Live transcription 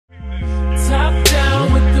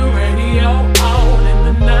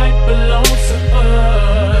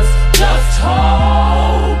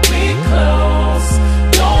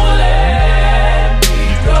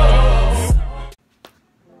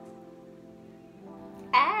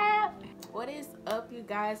is up, you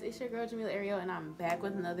guys? It's your girl Jamila Ariel, and I'm back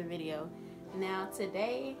with another video. Now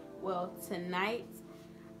tonight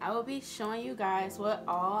I will be showing you guys what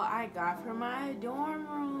all I got for my dorm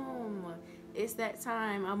room. It's that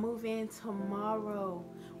time. I move in tomorrow.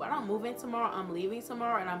 Well, I don't move in tomorrow, I'm leaving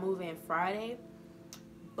tomorrow, and I move in Friday.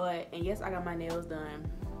 And yes, I got my nails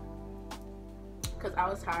done because I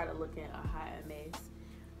was tired of looking a hot mess.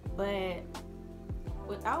 But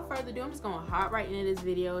without further ado, I'm just gonna hop right into this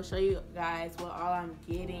video, show you guys what all I'm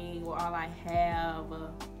getting, what all I have,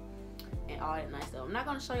 and all that nice stuff. I'm not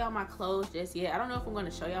gonna show y'all my clothes just yet. I don't know if I'm gonna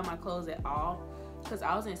show y'all my clothes at all because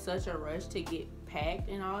I was in such a rush to get packed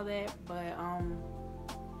and all that. But I'm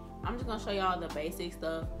just gonna show y'all the basic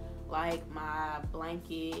stuff, like my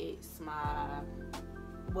blankets, my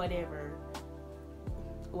whatever.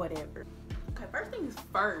 Okay, first things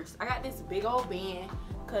first, I got this big old bin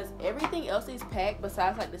because everything else is packed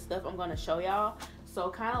besides like the stuff I'm gonna show y'all. So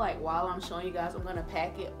kind of like while I'm showing you guys, I'm gonna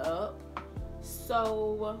pack it up.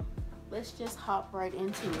 So let's just hop right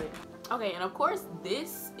into it. Okay, and of course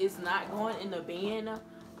this is not going in the bin,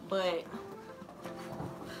 but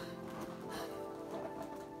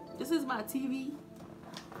this is my TV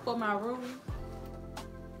for my room,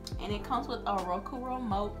 and it comes with a Roku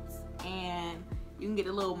remote, and you can get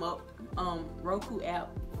a little Roku app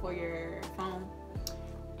for your phone.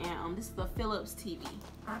 And this is the Philips TV.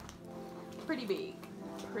 Pretty big.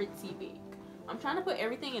 I'm trying to put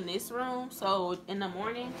everything in this room, so in the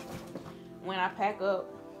morning when I pack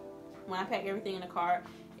everything in the car,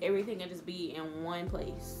 everything can just be in one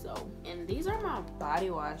place. So, and these are my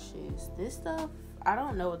body washes. This stuff, I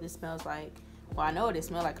don't know what this smells like. Well, I know what it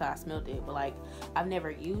smells like because I smelled it, but like I've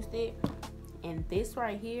never used it. And this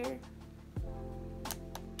right here,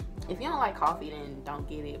 if you don't like coffee, then don't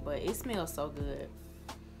get it, but it smells so good.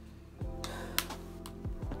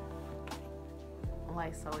 I'm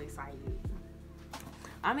like so excited.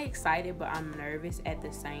 I'm excited, but I'm nervous at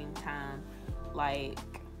the same time. Like,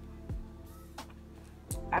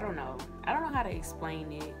 I don't know how to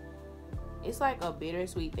explain it. It's like a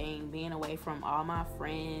bittersweet thing being away from all my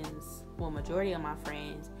friends, well, majority of my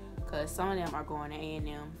friends, because some of them are going to A&M,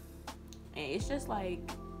 and it's just like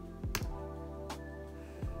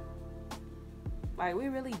we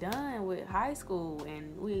really done with high school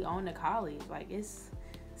and we on to college. Like, it's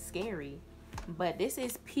scary. But this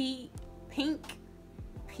is pink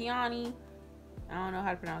peony, I don't know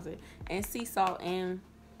how to pronounce it, and sea salt, and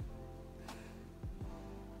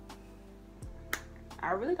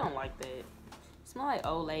I really don't like that. It smells like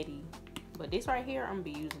old lady. But this right here, I'm gonna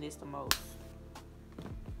be using this the most.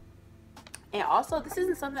 And also, this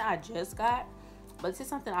isn't something I just got, but this is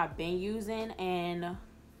something I've been using, and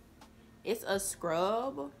it's a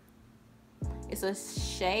scrub. It's a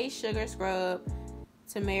shea sugar scrub,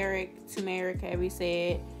 turmeric, have you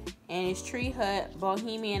said, and it's Tree Hut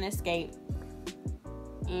Bohemian Escape.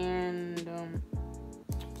 And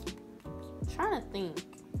trying to think,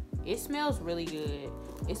 it smells really good.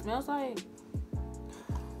 It smells like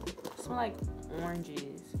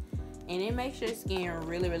oranges, and it makes your skin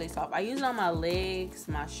really soft. I use it on my legs,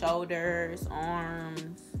 my shoulders,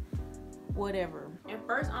 arms, whatever. And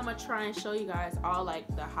first I'm gonna try and show you guys all like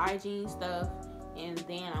the hygiene stuff, and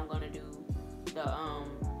then I'm gonna do the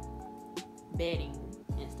bedding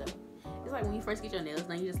and stuff. It's like when you first get your nails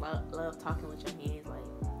done, you just love talking with your hands, like.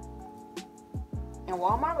 And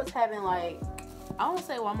Walmart was having like, I won't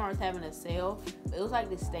say Walmart was having a sale, but it was like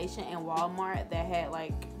this station in Walmart that had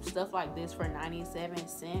like stuff like this for 97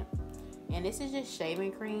 cents. And this is just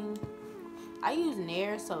shaving cream. I use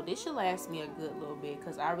Nair, so this should last me a good little bit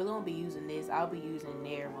because I really won't be using this. I'll be using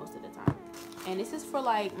Nair most of the time. And this is for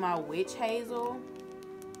like my witch hazel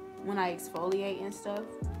when I exfoliate and stuff.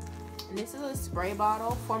 And this is a spray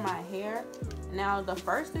bottle for my hair. Now, the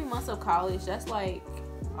first 3 months of college, that's like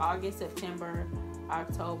August, September,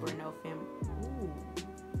 October, November. Ooh.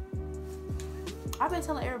 I've been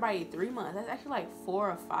telling everybody 3 months. That's actually like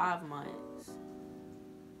 4 or 5 months.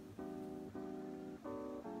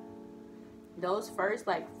 Those first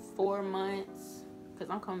like 4 months,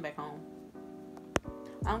 because I'm coming back home.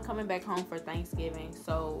 I'm coming back home for Thanksgiving,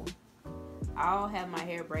 so I'll have my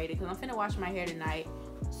hair braided because I'm finna wash my hair tonight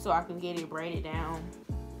so I can get it braided down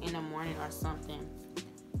in the morning or something.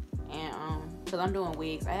 And because I'm doing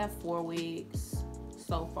wigs, I have 4 wigs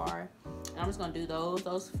so far, and I'm just gonna do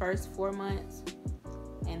those first 4 months,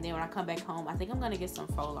 and then when I come back home, I think I'm gonna get some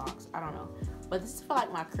faux locks. I don't know, but this is for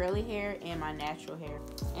like my curly hair and my natural hair.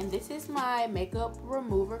 And this is my makeup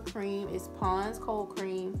remover cream. It's Pond's Cold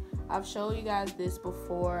Cream. I've showed you guys this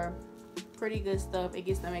before. Pretty good stuff. It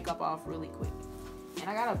gets the makeup off really quick. And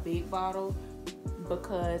I got a big bottle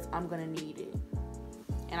because I'm gonna need it.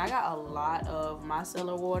 And I got a lot of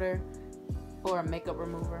micellar water for a makeup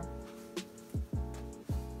remover.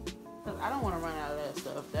 Because I don't want to run out of that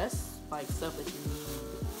stuff. That's like stuff that you need.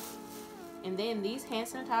 And then these hand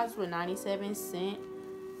sanitizers were 97 cents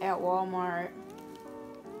at Walmart.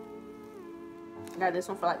 I got this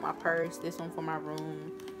one for like my purse, this one for my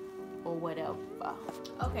room, or whatever.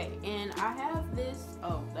 Okay, and I have this.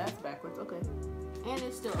 Oh, that's backwards. Okay, and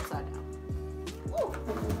it's still upside down. Woo.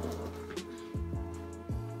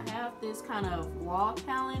 I have this kind of wall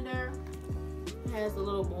calendar. It has a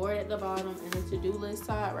little board at the bottom and a to-do list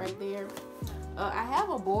side right there. I have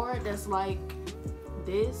a board that's like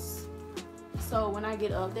this. So when I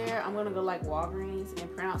get up there, I'm gonna go like Walgreens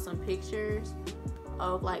and print out some pictures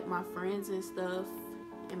of like my friends and stuff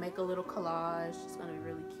and make a little collage. It's gonna be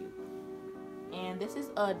really cute. And this is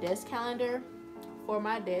a desk calendar for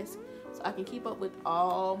my desk, so I can keep up with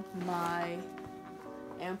all my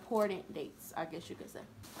important dates, I guess you could say.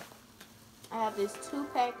 I have this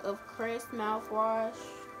 2-pack of Crest mouthwash.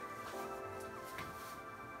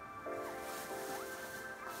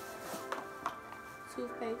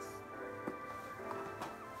 Toothpaste.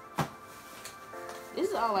 This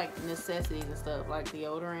is all like necessities and stuff, like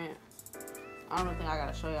deodorant. I don't think I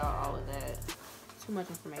gotta show y'all all of that. Too much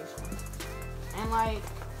information. And like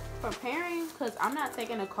preparing, cause I'm not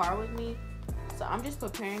taking a car with me, so I'm just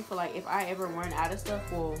preparing for like if I ever run out of stuff.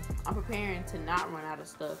 Well, I'm preparing to not run out of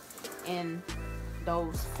stuff in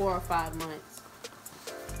those 4 or 5 months.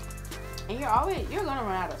 And you're gonna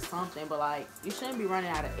run out of something, but like you shouldn't be running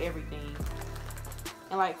out of everything.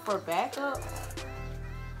 And like for backup,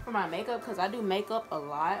 for my makeup, because I do makeup a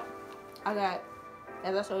lot, I got,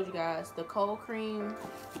 as I showed you guys, the cold cream.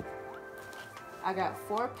 I got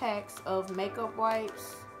 4 packs of makeup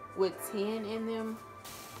wipes with 10 in them.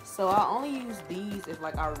 So I only use these if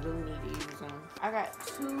like I really need to use them. I got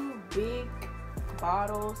 2 big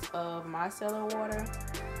bottles of micellar water.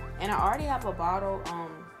 And I already have a bottle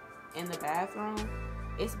in the bathroom.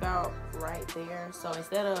 It's about right there. So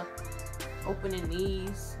instead of opening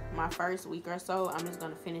these my first week or so, I'm just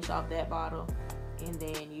gonna finish off that bottle and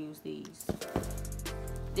then use these.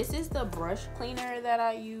 This is the brush cleaner that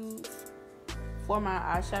I use for my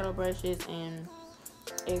eyeshadow brushes and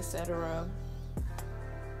etc.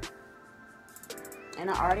 And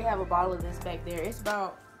I already have a bottle of this back there. It's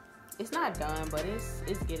not done, but it's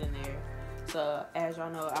getting there. So as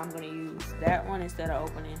y'all know, I'm gonna use that one instead of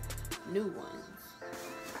opening new ones.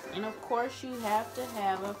 And of course, you have to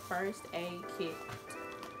have a first aid kit.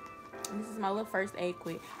 This is my little first aid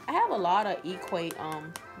kit. I have a lot of Equate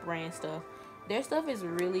brand stuff. Their stuff is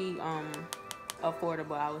really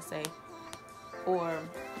affordable, I would say, for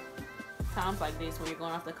times like this when you're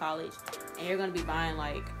going off to college and you're gonna be buying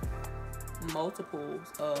like multiples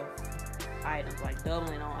of items, like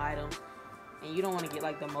doubling on items, and you don't want to get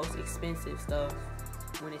like the most expensive stuff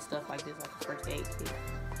when it's stuff like this, like a first aid kit.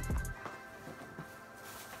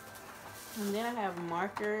 And then I have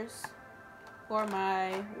markers for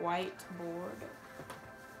my whiteboard,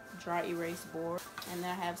 dry erase board. And then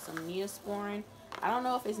I have some Neosporin. I don't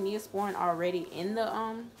know if it's Neosporin already in the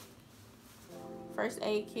first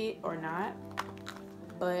aid kit or not,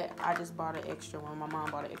 but I just bought an extra one. My mom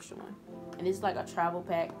bought an extra one. And it's like a travel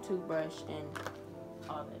pack, toothbrush, and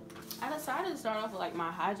all that. I decided to start off with like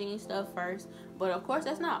my hygiene stuff first, but of course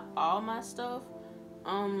that's not all my stuff.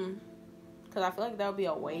 Because I feel like that would be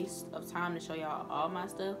a waste of time to show y'all all my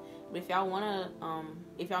stuff. But if y'all want to,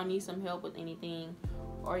 if y'all need some help with anything,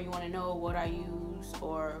 or you want to know what I use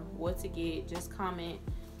or what to get, just comment,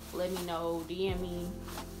 let me know, DM me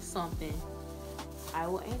something. I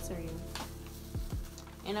will answer you.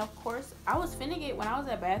 And of course, I was finna get, when I was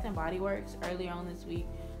at Bath and Body Works earlier on this week,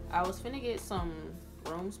 I was finna get some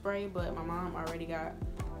room spray, but my mom already got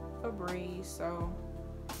Febreze, so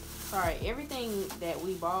sorry, everything that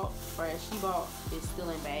we bought, or that she bought, is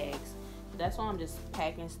still in bags. That's why I'm just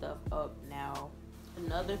packing stuff up now.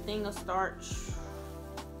 Another thing of starch.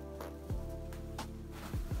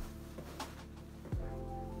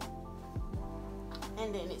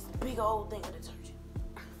 And then it's a big old thing of detergent,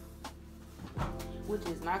 which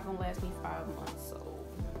is not gonna last me 5 months. So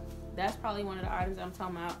that's probably one of the items I'm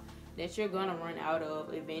talking about that you're gonna run out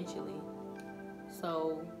of eventually.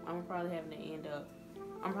 So I'm probably have to end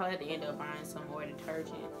up buying some more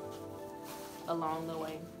detergent along the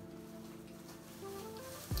way.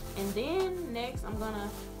 And then next, I'm gonna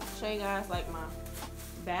show you guys like my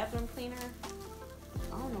bathroom cleaner.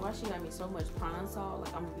 I don't know why she got me so much Pine Sol.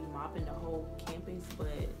 Like I'm gonna be mopping the whole campus, but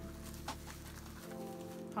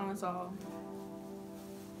Pine Sol.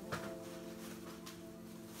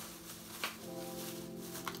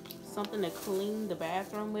 something to clean the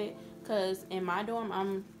bathroom with, because in my dorm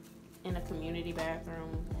I'm in a community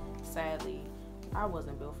bathroom. Sadly, I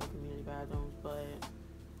wasn't built for community bathrooms, but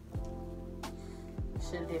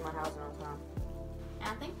should have did my house on time. And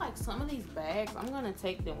I think like some of these bags, I'm gonna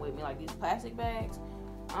take them with me, like these plastic bags.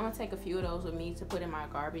 I'm gonna take a few of those with me to put in my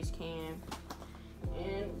garbage can.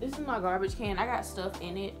 And this is my garbage can. I got stuff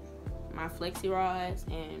in it, my flexi rods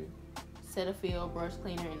and Cetaphil brush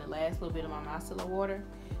cleaner, and the last little bit of my micellar water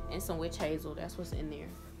and some witch hazel. That's what's in there.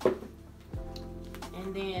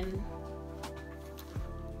 And then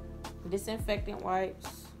disinfectant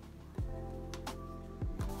wipes.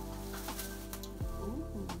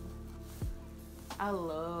 Ooh. I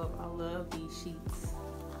love these sheets.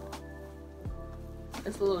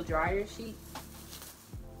 It's a little dryer sheet.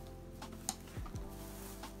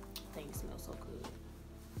 I think it smells so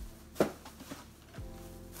good.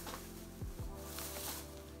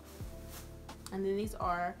 And then these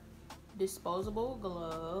are disposable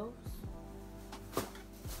gloves.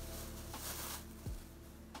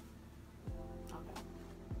 Okay.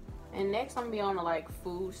 And next I'm gonna be on to like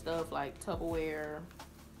food stuff, like Tupperware.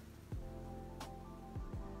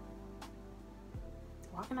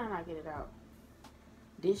 Why can I not get it out?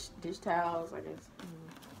 Dish towels, I guess.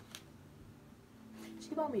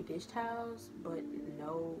 She bought me dish towels, but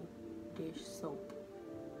no dish soap.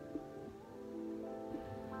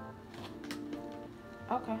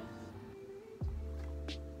 Okay.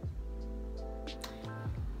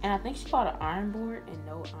 And I think she bought an iron board and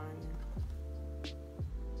no iron.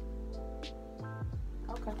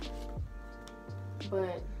 Okay.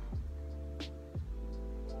 But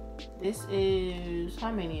this is,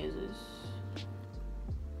 how many is this?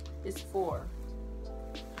 It's 4.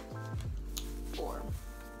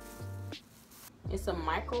 It's a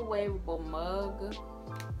microwavable mug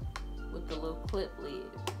with the little clip lid.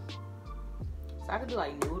 So I could do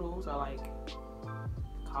like noodles or like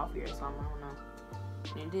coffee or something, I don't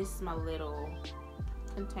know. And this is my little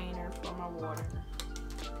container for my water.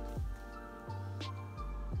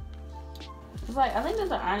 It's like, I think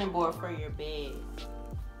there's an ironing board for your bed.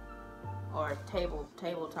 Or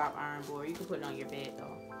tabletop iron board. You can put it on your bed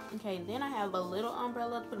though. Okay, then I have a little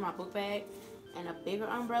umbrella to put in my book bag and a bigger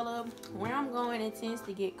umbrella. Where I'm going, it tends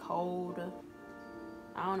to get cold.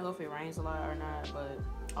 I don't know if it rains a lot or not, but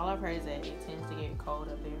all I've heard is that it tends to get cold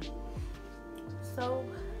up there. So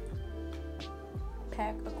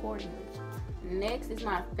pack accordingly. Next is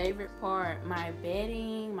my favorite part, my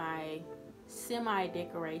bedding, my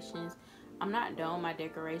semi-decorations. I'm not done with my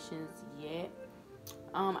decorations yet.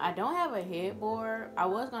 I don't have a headboard. I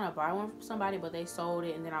was gonna buy one from somebody, but they sold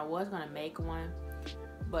it, and then I was gonna make one,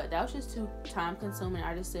 but that was just too time consuming.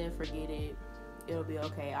 I just said forget it, it'll be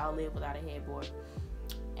okay, I'll live without a headboard.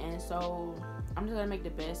 And so I'm just gonna make the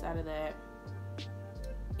best out of that.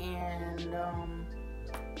 And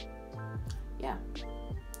yeah,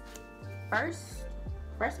 first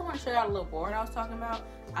I want to show y'all a little board I was talking about.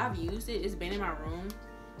 I've used it, it's been in my room,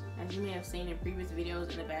 as you may have seen in previous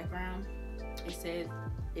videos. In the background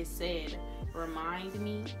it said remind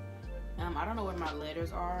me. I don't know where my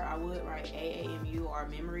letters are. I would write AAMU or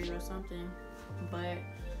memory or something, but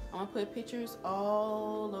I'm gonna put pictures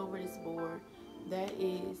all over this board. That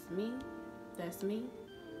is me, that's me,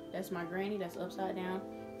 that's my granny that's upside down,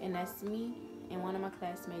 and that's me and one of my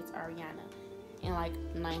classmates, Ariana, in like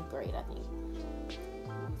 9th grade, I think.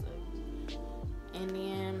 And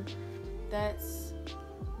then that's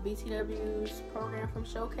BTW's program from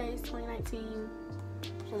Showcase 2019.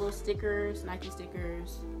 Some little stickers, Nike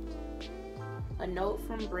stickers, a note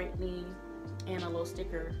from Brittany, and a little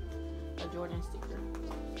sticker, a Jordan sticker.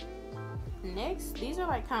 Next, these are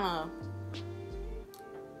like kind of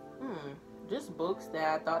just books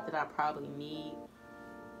that I thought that I probably need.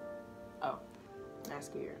 Oh, not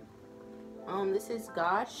scared. This is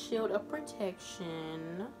God's Shield of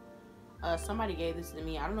Protection. Somebody gave this to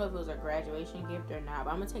me. I don't know if it was a graduation gift or not,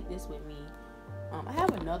 but I'm gonna take this with me. I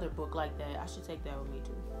have another book like that. I should take that with me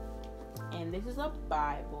too. And this is a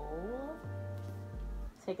Bible.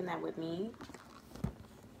 Taking that with me.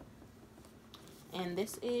 And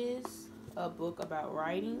this is a book about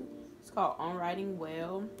writing. It's called On Writing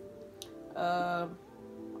Well.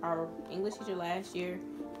 Our English teacher last year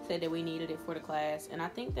said that we needed it for the class, and I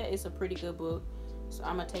think that it's a pretty good book, so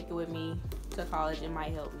I'm gonna take it with me to college. It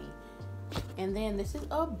might help me. And then this is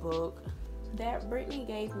a book that Brittany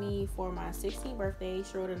gave me for my 16th birthday.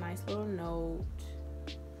 She wrote a nice little note,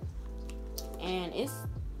 and it's,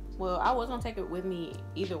 well, I was gonna take it with me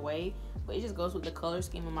either way, but it just goes with the color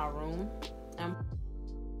scheme of my room. Then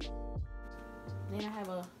I have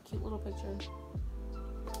a cute little picture.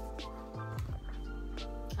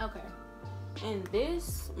 Okay, And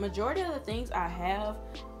this, majority of the things I have,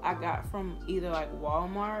 I got from either like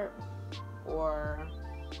Walmart or,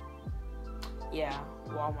 yeah,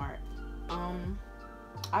 Walmart.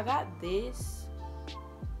 I got this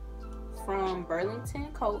from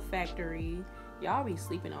Burlington Coat Factory. Y'all be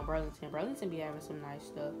sleeping on Burlington. Burlington be having some nice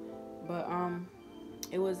stuff. But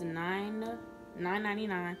it was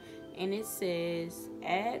 $9.99, and it says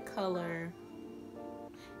add color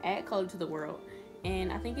to the world.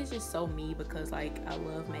 And I think it's just so me because like I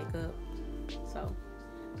love makeup. So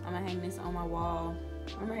I'm gonna hang this on my wall.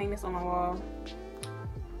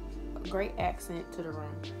 A great accent to the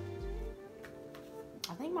room.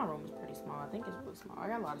 I think my room is pretty small. I think it's really small. I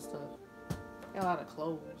got a lot of stuff. I got a lot of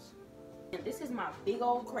clothes. And this is my big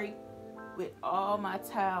old crate with all my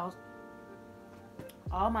towels.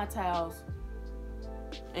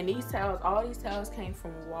 And these towels, all these towels came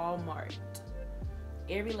from Walmart.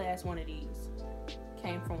 Every last one of these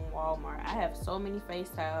came from Walmart. I have so many face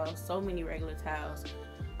towels, so many regular towels.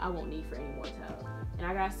 I won't need for any more towels. And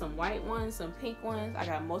I got some white ones, some pink ones. I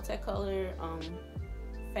got multicolored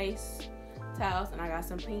face towels, and I got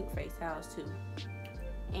some pink face towels too.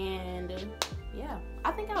 And yeah,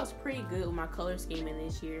 I think I was pretty good with my color scheming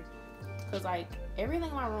this year, because like everything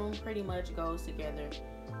in my room pretty much goes together.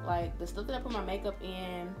 Like the stuff that I put my makeup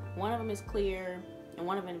in, one of them is clear and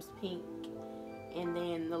one of them is pink. And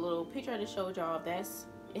then the little picture I just showed y'all,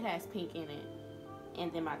 it has pink in it.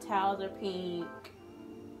 And then my towels are pink.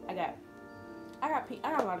 I got a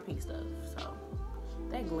lot of pink stuff. So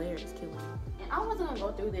that glare is killing me. And I wasn't gonna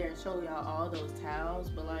go through there and show y'all all those towels,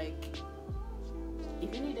 but like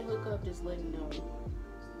if you need to hook up, just let me know.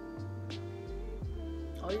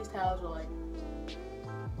 All these towels were like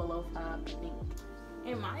below $5, I think.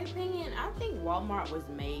 In my opinion, I think Walmart was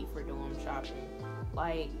made for dorm shopping.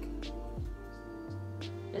 Like,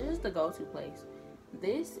 this is the go-to place.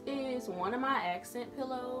 This is one of my accent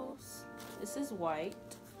pillows. This is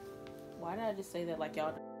white. Why did I just say that like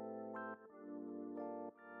y'all?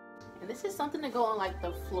 And this is something to go on like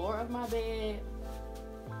the floor of my bed,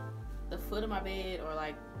 the foot of my bed, or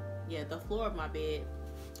like, yeah, the floor of my bed.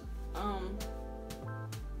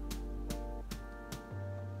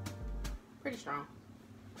 Pretty strong.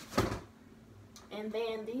 And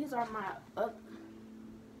then these are my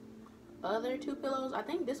other two pillows. I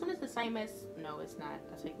think this one is the same as, no, it's not.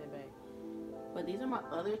 I take that back. But these are my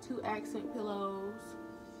other two accent pillows.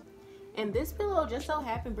 And this pillow just so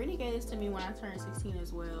happened, Brittany gave this to me when I turned 16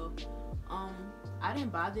 as well. I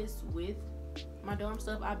didn't buy this with my dorm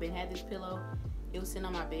stuff. I've been had this pillow. It was sitting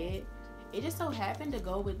on my bed. It just so happened to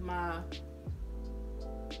go with my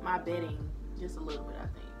bedding just a little bit, I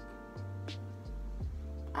think.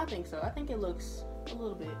 I think so. I think it looks a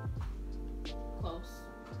little bit close.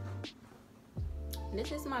 And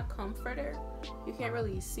this is my comforter. You can't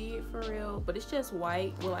really see it for real, but it's just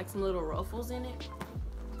white with like some little ruffles in it.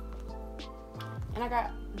 And I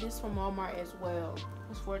got this from Walmart as well.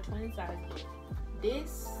 It's for a twin size.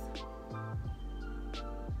 This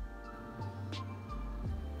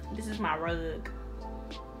is my rug.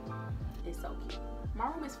 It's so cute. My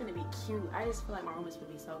room is finna be cute. I just feel like my room is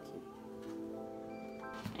finna be so cute.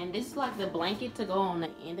 And this is like the blanket to go on the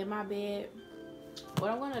end of my bed.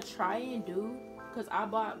 What I'm gonna try and do, because I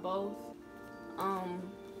bought both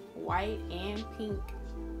white and pink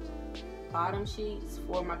bottom sheets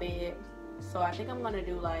for my bed. So I think I'm gonna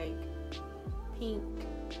do like pink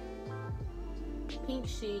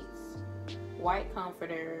sheets, white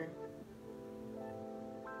comforter,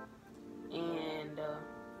 and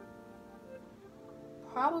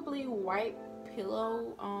probably white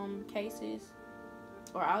pillow cases.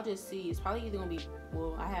 Or I'll just see. It's probably either gonna be,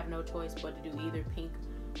 well, I have no choice but to do either pink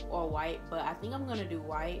or white, but I think I'm gonna do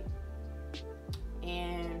white.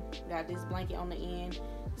 And got this blanket on the end.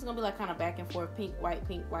 It's gonna be like kind of back and forth, pink, white,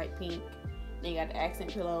 pink, white, pink. Then you got the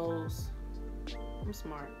accent pillows. I'm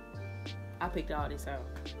smart. I picked all this out.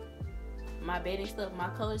 My bedding stuff, my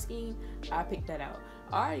color scheme, I picked that out.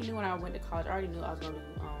 I already knew when I went to college, I already knew I was gonna do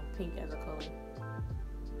pink as a color.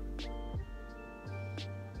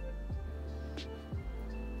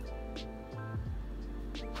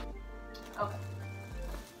 Okay.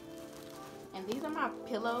 And these are my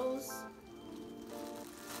pillows.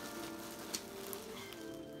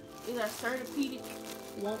 These are Certipedic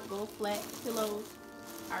won't go flat pillows.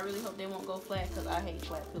 I really hope they won't go flat because I hate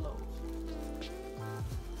flat pillows.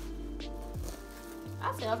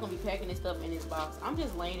 I said I was gonna be packing this stuff in this box. I'm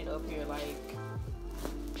just laying it up here like,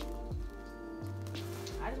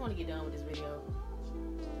 I just want to get done with this video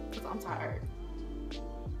because I'm tired.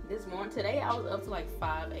 This morning, today I was up to like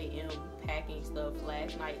 5 a.m. packing stuff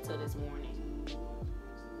last night till this morning.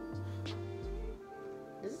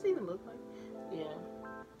 Does this even look like?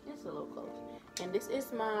 this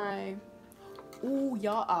is my, ooh,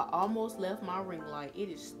 y'all, I almost left my ring light. It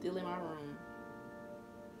is still in my room.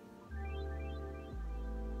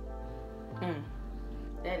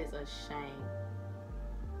 That is a shame.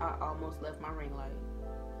 I almost left my ring light.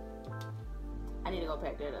 I need to go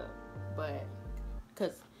pack that up, but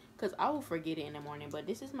cause I will forget it in the morning. But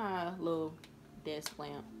this is my little desk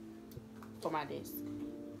lamp for my desk,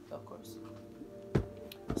 of course.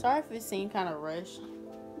 Sorry if it seemed kind of rushed.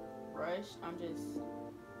 I'm just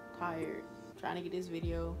tired trying to get this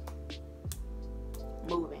video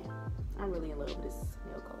moving. I'm really in love with this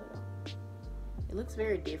nail color though. It looks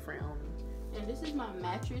very different on me. And this is my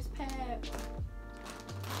mattress pad.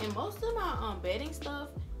 And most of my bedding stuff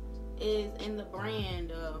is in the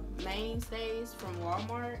brand Mainstays from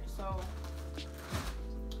Walmart. So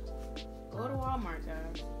go to Walmart,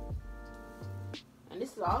 guys. And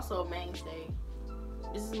this is also Mainstay.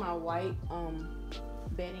 This is my white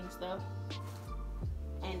bedding stuff.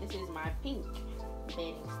 And this is my pink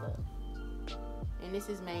bedding stuff. And this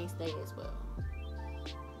is Mainstay as well.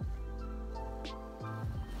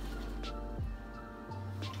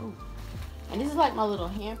 Ooh. And this is like my little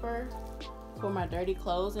hamper for my dirty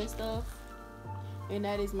clothes and stuff. And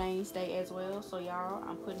that is Mainstay as well. So y'all,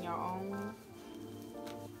 I'm putting y'all on.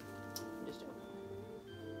 Just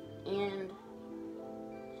joking. And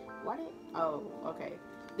why did, oh, okay.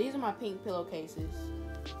 These are my pink pillowcases.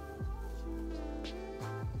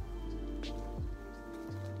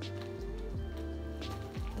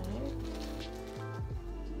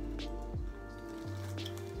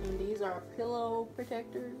 And these are pillow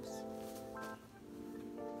protectors.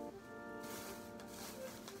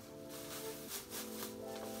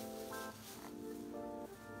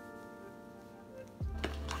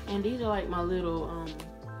 And these are like my little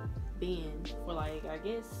bins for, like, I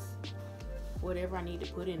guess whatever I need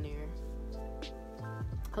to put in there.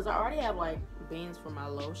 Cause I already have like bins for my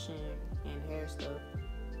lotion and hair stuff.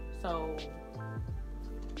 So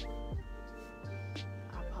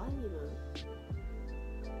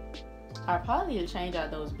I probably need to change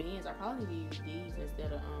out those bins. I probably need to use these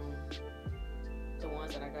instead of the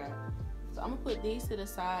ones that I got. So I'm gonna put these to the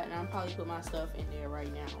side and I'm probably put my stuff in there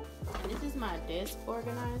right now. And this is my desk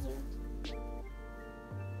organizer.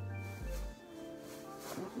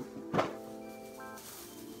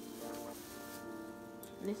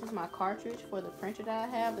 And this is my cartridge for the printer that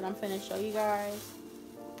I have that I'm finna show you guys.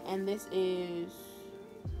 And this is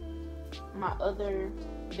my other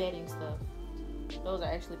bedding stuff. Those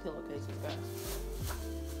are actually pillowcases, guys.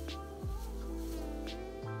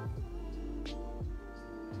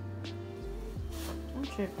 I'm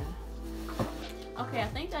tripping. Okay, I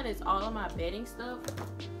think that is all of my bedding stuff.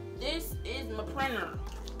 This is my printer.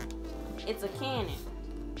 It's a Canon.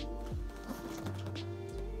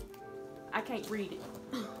 I can't read it.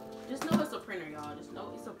 Just know it's a printer, y'all. Just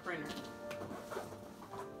know it's a printer.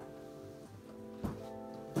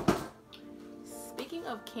 Speaking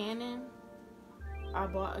of Canon, I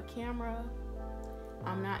bought a camera.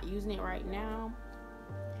 I'm not using it right now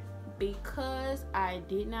because I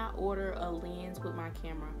did not order a lens with my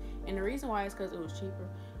camera. And the reason why is because it was cheaper.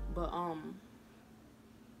 But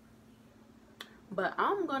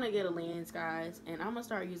I'm gonna get a lens, guys, and I'm gonna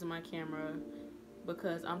start using my camera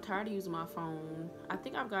because I'm tired of using my phone. I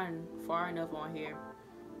think I've gotten far enough on here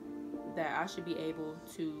that I should be able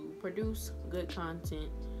to produce good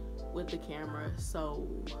content with the camera. So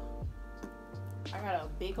I got a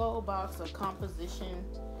big old box of composition.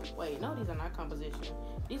 Wait, no, these are not composition.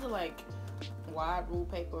 These are like wide rule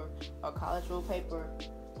paper or college rule paper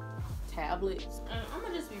tablets. And I'm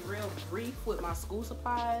gonna just be real brief with my school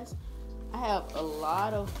supplies. I have a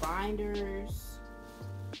lot of binders,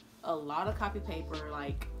 a lot of copy paper,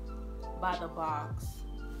 like by the box,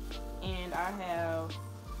 and I have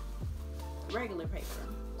regular paper.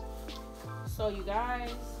 So you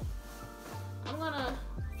guys, I'm gonna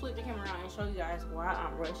flip the camera around and show you guys why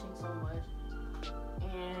I'm rushing so much.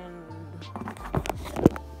 And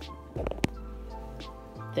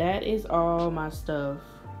that is all my stuff.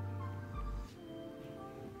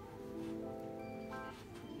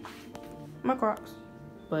 My Crocs.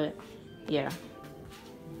 But yeah,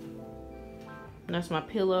 that's my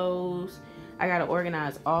pillows. I gotta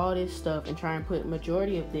organize all this stuff and try and put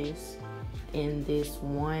majority of this in this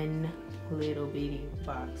one little bitty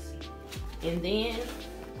box. And then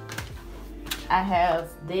I have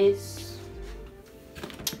this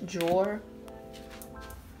drawer,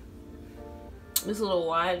 this little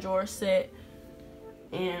wide drawer set,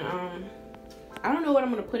 and I don't know what I'm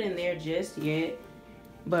gonna put in there just yet,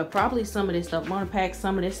 but probably some of this stuff. I'm gonna pack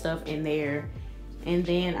some of this stuff in there. And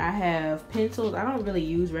then I have pencils. I don't really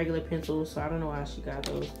use regular pencils, so I don't know why she got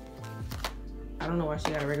those. I don't know why she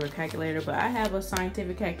got a regular calculator, but I have a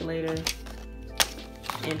scientific calculator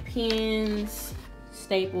and pens,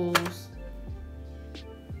 staples,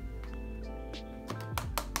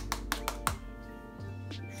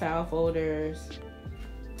 file folders.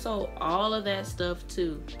 So all of that stuff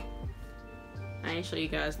too. I ain't show you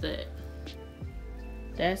guys that.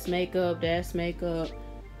 That's makeup, that's makeup,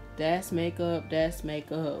 that's makeup, that's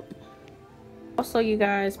makeup. Also, you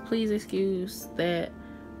guys, please excuse that,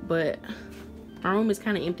 but my room is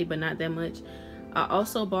kind of empty, but not that much. I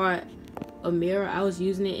also bought a mirror. I was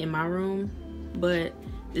using it in my room, but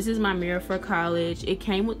this is my mirror for college. It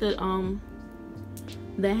came with the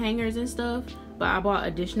hangers and stuff, but I bought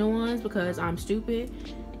additional ones because I'm stupid.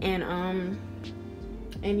 And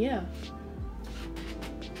yeah,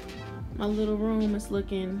 my little room is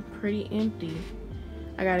looking pretty empty.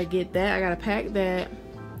 I gotta get that. I gotta pack that.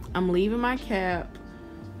 I'm leaving my cap,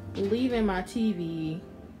 leaving my TV,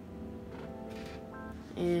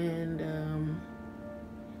 and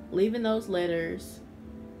leaving those letters,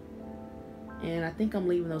 and I think I'm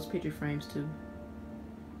leaving those picture frames too,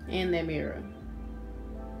 and that mirror.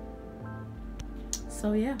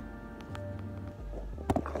 So yeah.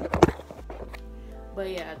 But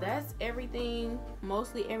yeah, that's everything,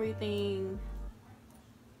 mostly everything,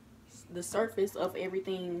 the surface of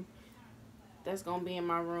everything that's gonna be in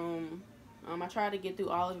my room. I tried to get through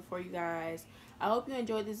all of it for you guys. I hope you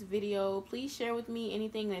enjoyed this video. Please share with me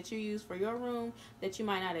anything that you use for your room that you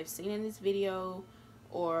might not have seen in this video,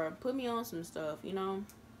 or put me on some stuff, you know,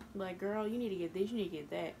 like, girl, you need to get this, you need to get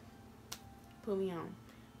that, put me on.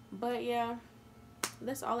 But yeah,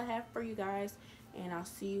 that's all I have for you guys, and I'll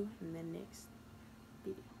see you in the next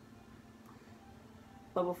video.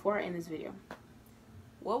 But before I end this video,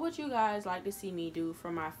 what would you guys like to see me do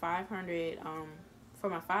for my 500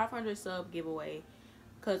 sub giveaway?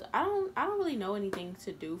 Cause I don't really know anything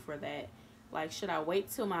to do for that. Like, should I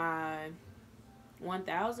wait till my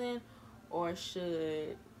 1,000 or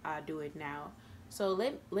should I do it now? So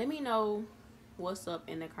let me know what's up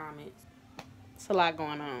in the comments. It's a lot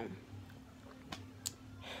going on.